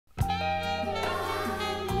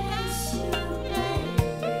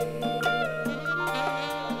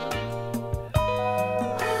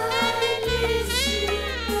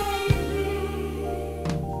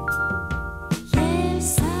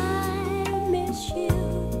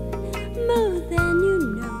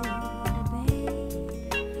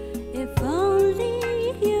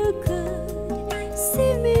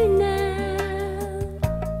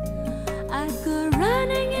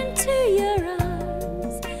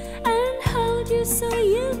you so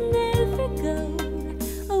you never go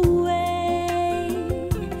away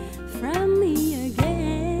from me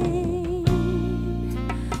again.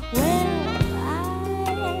 Well, I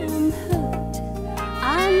am hooked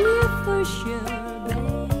on you for sure,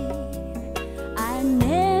 babe. I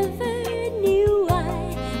never knew I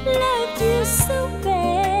loved you so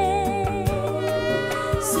bad.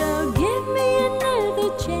 So give me another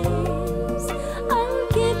chance. Oh,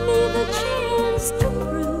 give me the chance to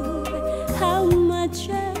prove how much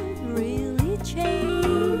I've really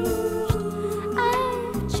changed.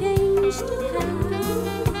 I've changed how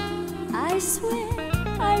I swear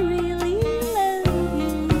I really love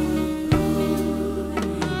you.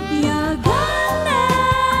 You're gone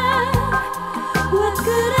now. What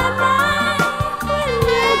could I buy when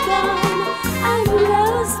you're gone? I'm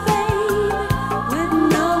lost, babe, with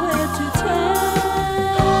nowhere to turn.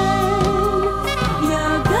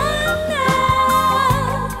 You're gone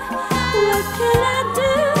now. What can I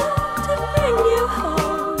do to bring you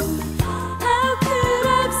home? How could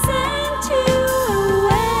I have sent you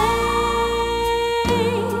away?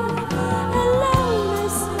 Alone I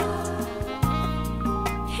sit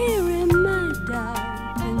here in my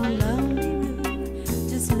dark and lonely room,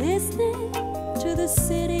 just listening to the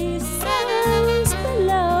city sounds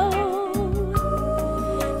below.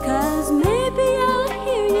 'Cause maybe I'll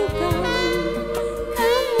hear you come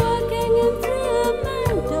walking in through my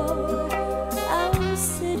door. I'll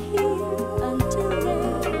sit here until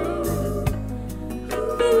then.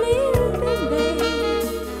 Believe me, babe,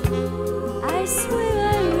 I swear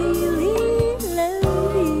I really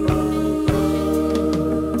love you.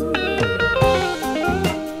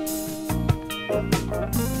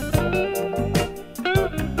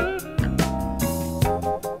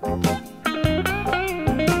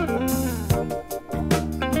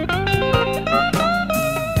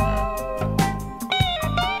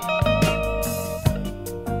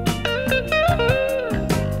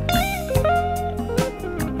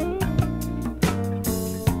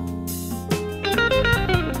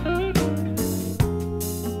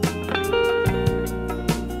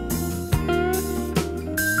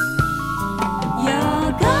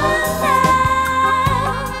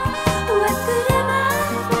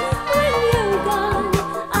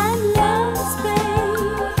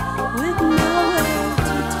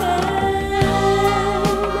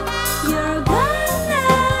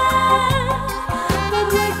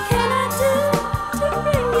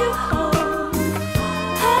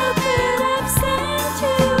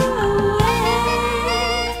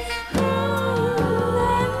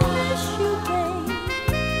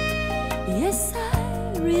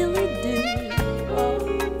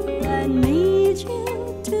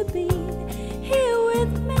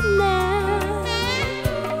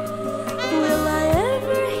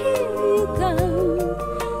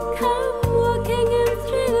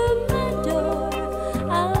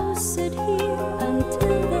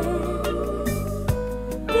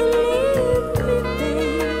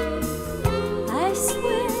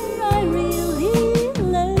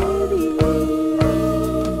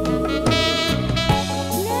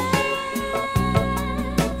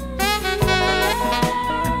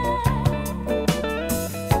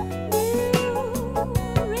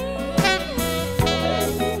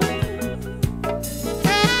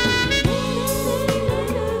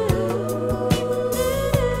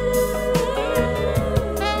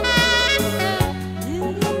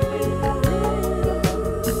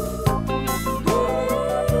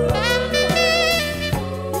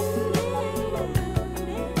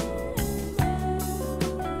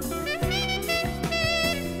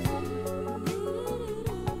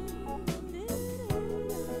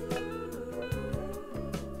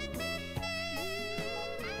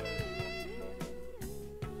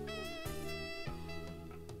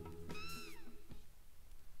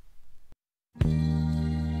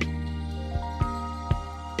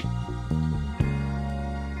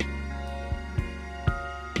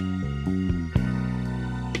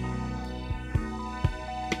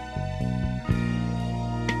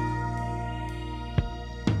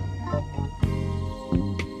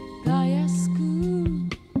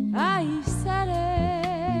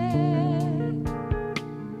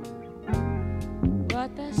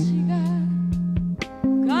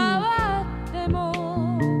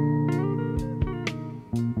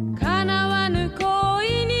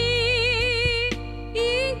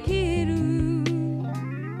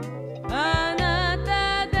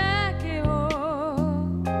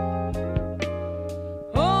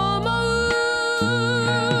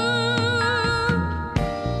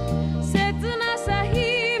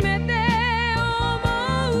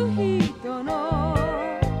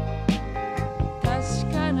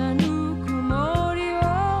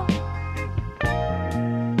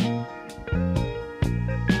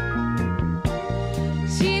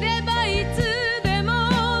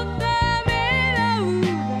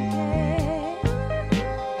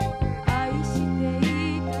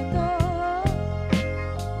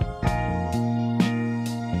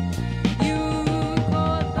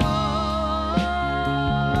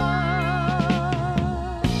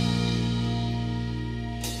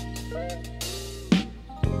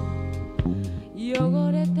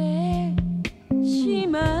 汚れてし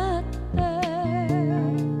まった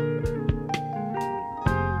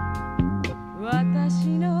私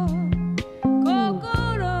の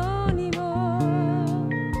心にも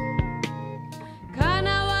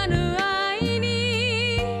叶わぬ愛に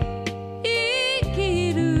生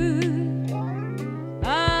きる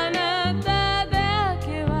あなただ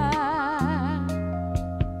けは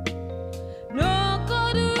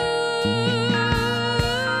残る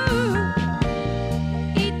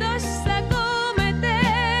愛しさ込めて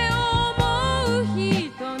思う人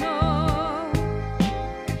の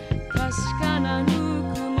確かなぬ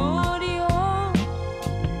くもりを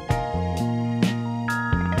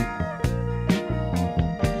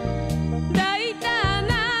抱いたあ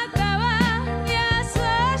なたは優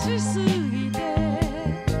しすぎて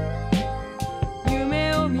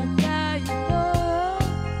夢を見たいと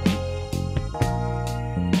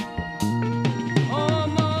思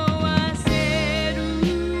わせる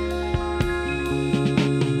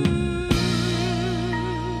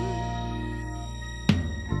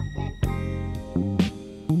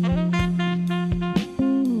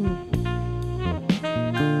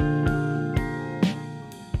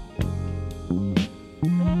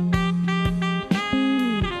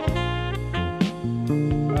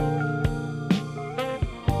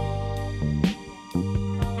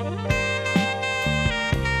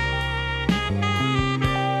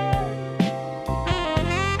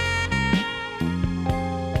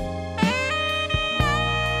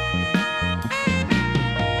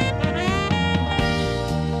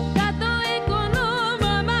たとえこの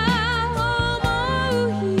まま思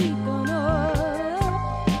う人の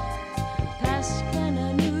確かな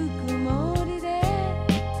ぬくもりで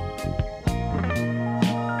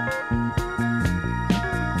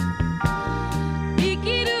生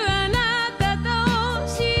きるあなたと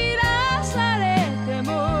知らされても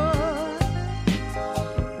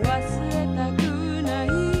忘れたくない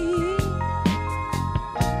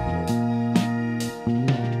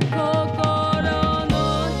心の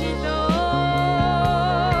人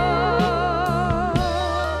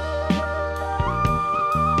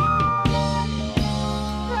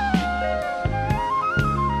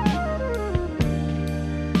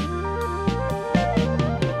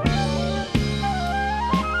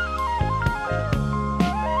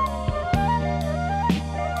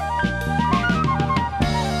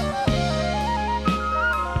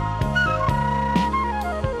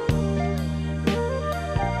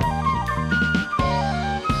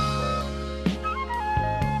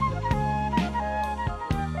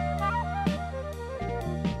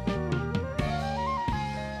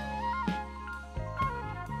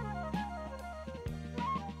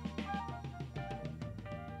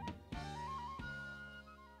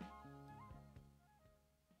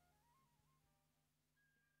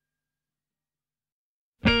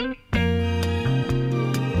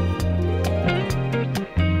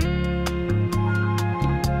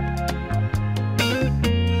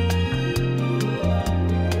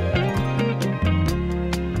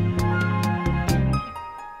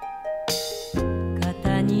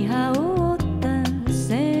肩に羽織った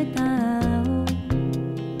セーターを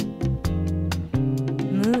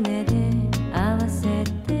胸で合わせ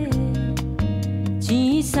て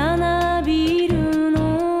小さなビル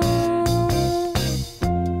の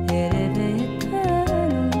エレベーター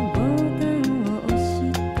のボタンを押し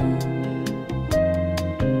た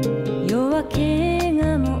夜明けが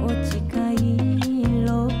もう近い六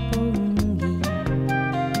本木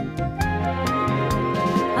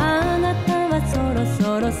あなたはそろ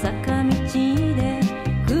そろ坂道で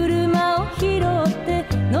車を拾って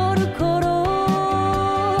乗る頃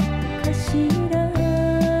かしら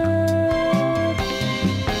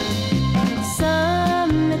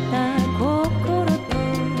冷めた心と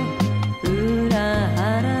裏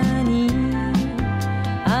腹に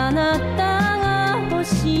あなたが欲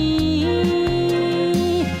しい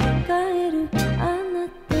帰るあな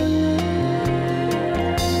たが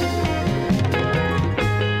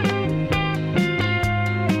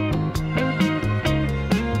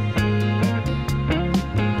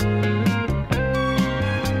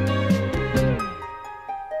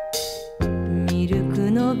ミルク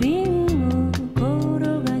の瓶を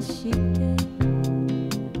転がして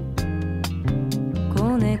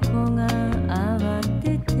子猫が慌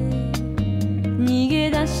てて逃げ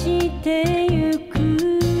出してゆく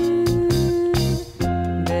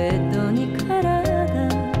ベッドに体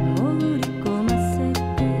潜り込ませて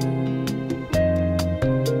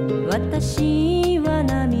私は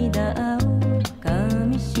涙をか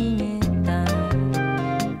みしめた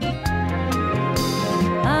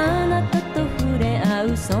あなたと触れ合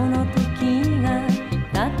うその時が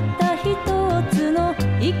たった一つ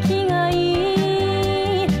きがい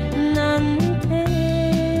いなんて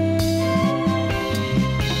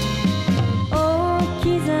置き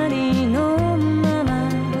去りのまま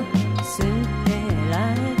捨てら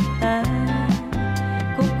れた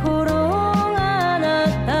心があな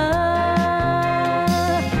た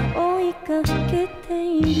追いかけて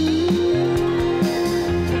いる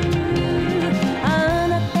あ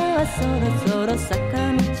なたはそろそろ坂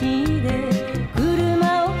道で車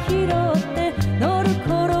を拾って乗る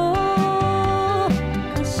頃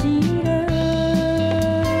かしら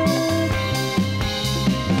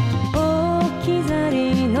置き去り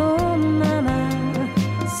のまま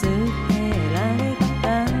捨てられた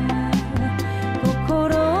心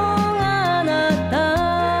があなた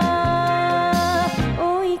追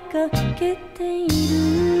いかけている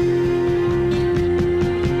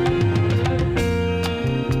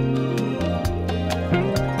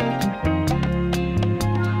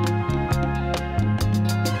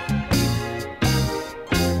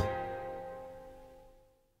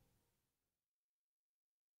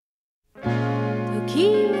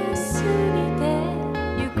時は過ぎて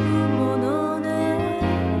ゆくものね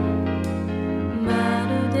ま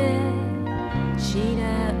るで知ら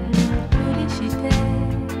んふりして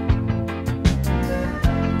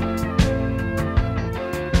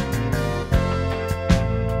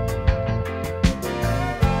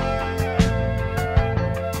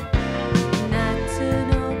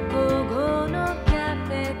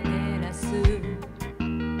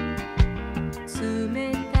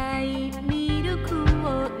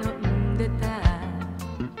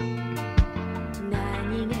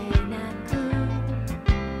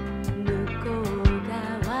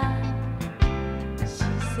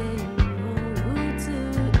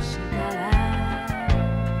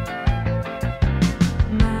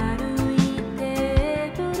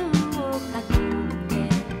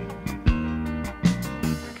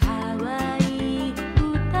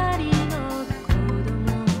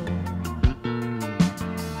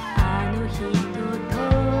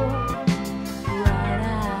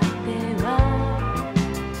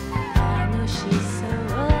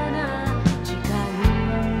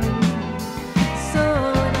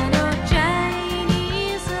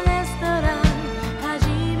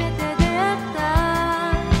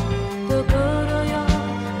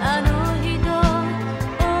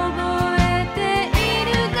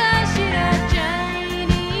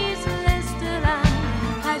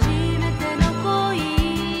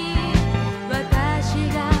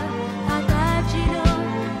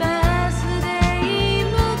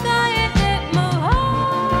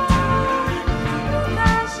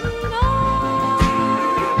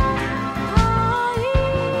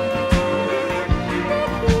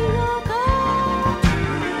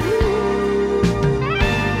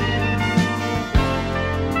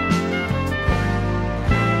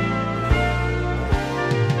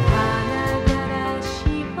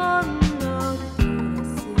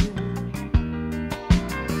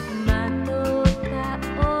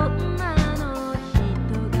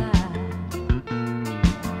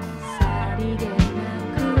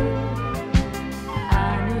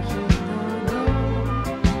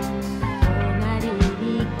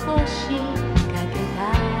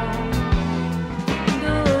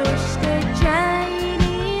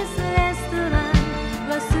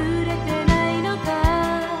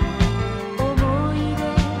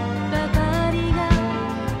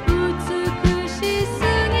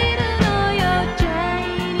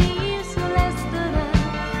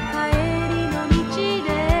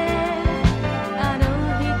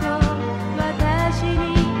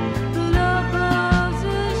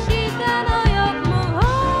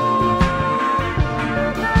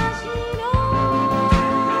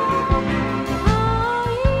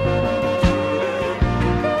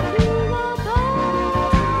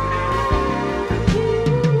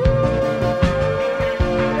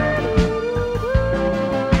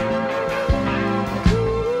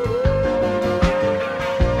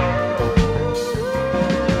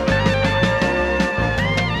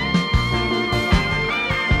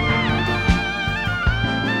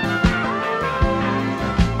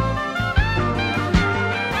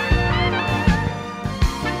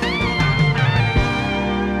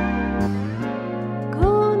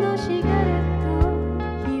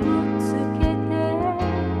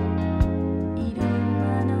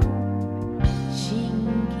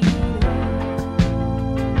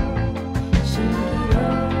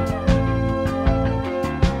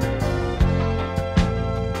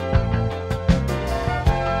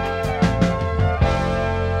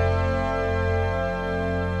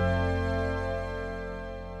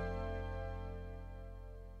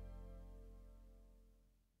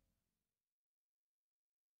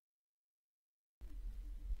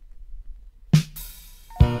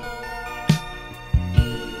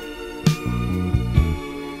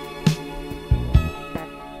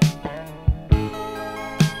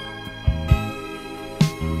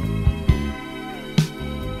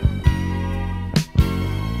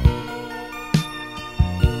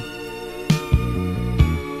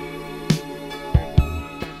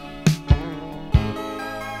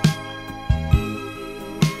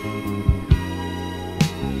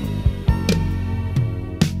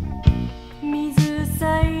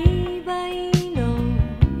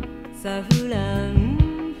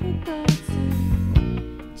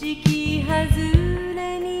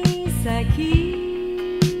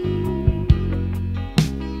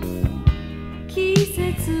季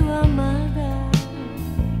節はまだ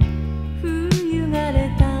冬がれ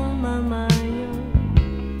たままよ。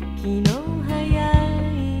気の早い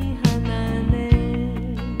花ね。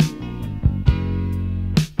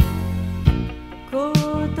コ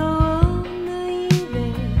ートを脱いで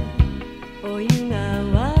お湯が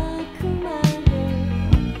沸くまで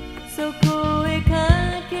そこへか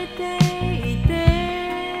けていて、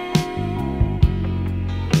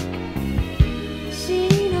忍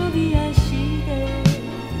び足で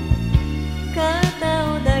肩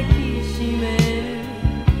を抱きしめる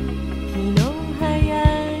気の早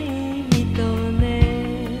い人ね。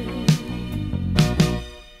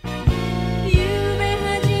ゆうべ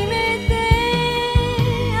初めて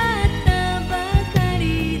会ったばかり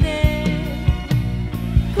で、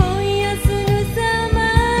今夜すぐさま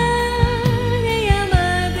部屋ま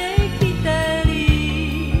で来たり、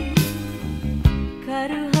軽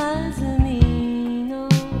はずみの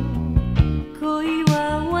恋は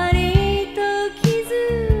割と傷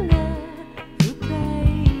が深い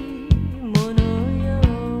ものよ。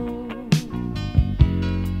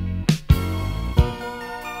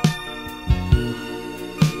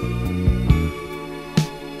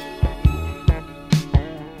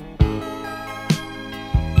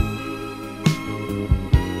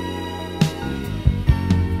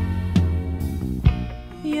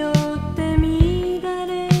酔って乱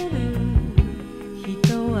れる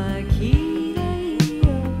人は嫌いよ。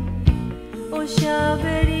おしゃべ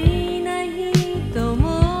りな人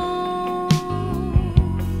も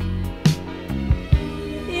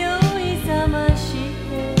酔い覚まして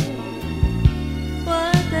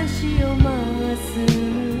私をまっすぐ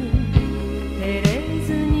照れず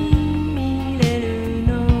に見れるの。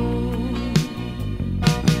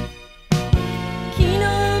昨日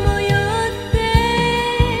も酔って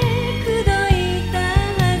口説いた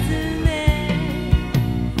はずね。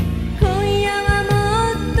今夜はも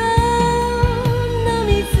っと飲み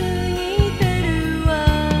すぎてるわ。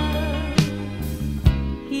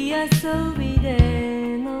火遊びで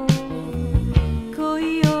の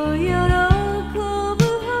恋を喜ぶ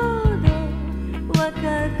ほど若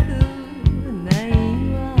くない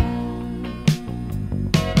わ。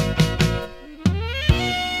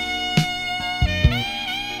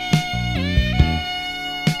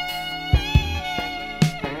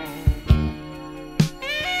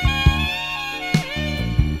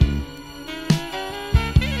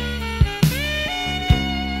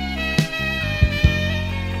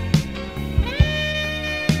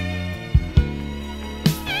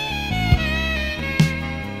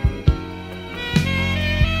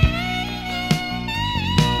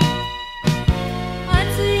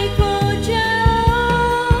熱い紅茶を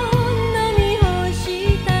飲み干し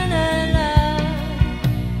たなら、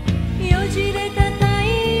よじれた太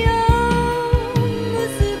陽結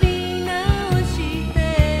び直して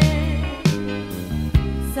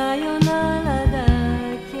さよならだ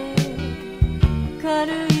け軽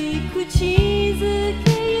い口づけ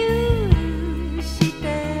許して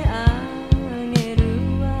あげる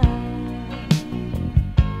わ。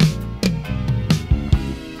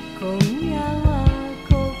今夜は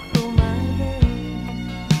ここまで、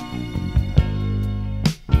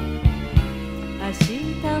明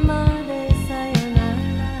日までさよなら。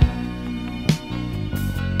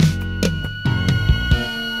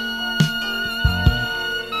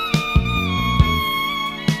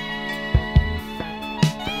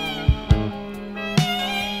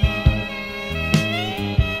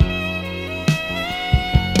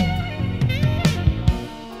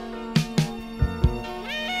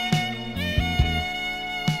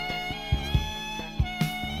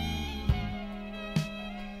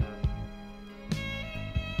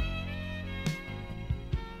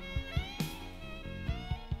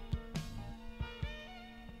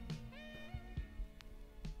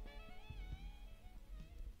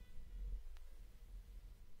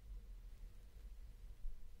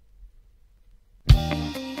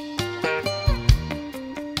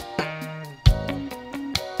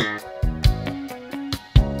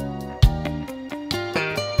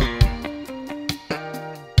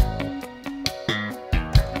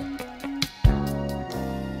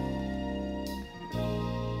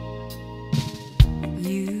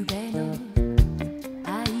ゆうべの愛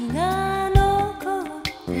が残っ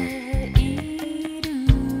ているよ。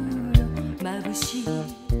眩しい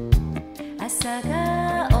朝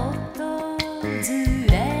が訪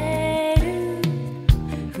れる。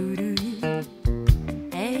古い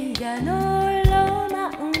映画のロマ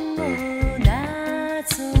ンをなぞ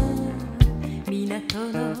港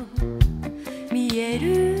の見え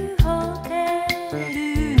るホテ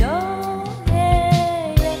ルの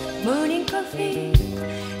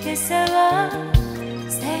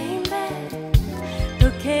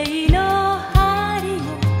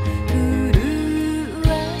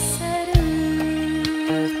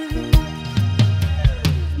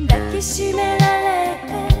苦しめられ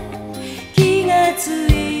て気がつ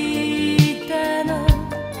いたの。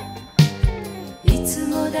いつ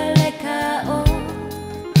も誰かを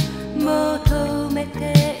求め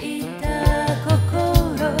ていた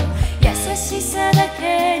心、優しさだ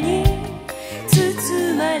けに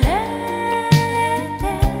包まれて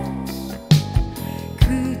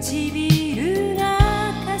唇が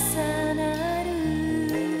重なる。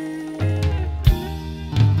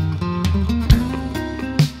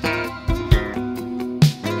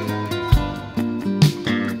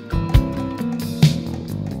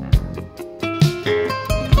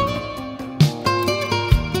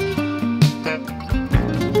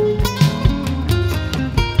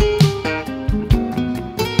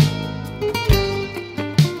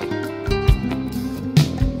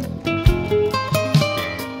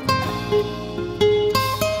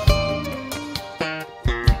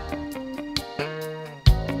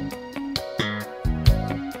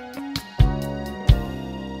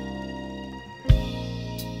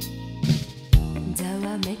ざ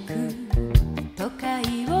わめく都会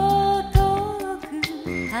を遠く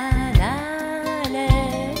離れ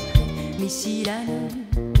て見知らぬ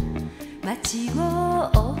街を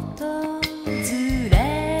訪れ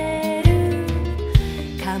る。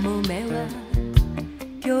カモメは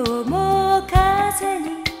今日も風に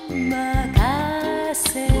任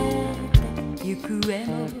せて行方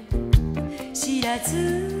も知ら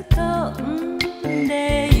ず飛ん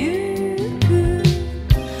でゆく。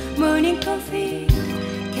モーニングコーヒー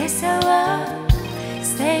今朝は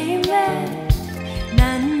Stay in bed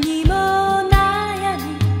何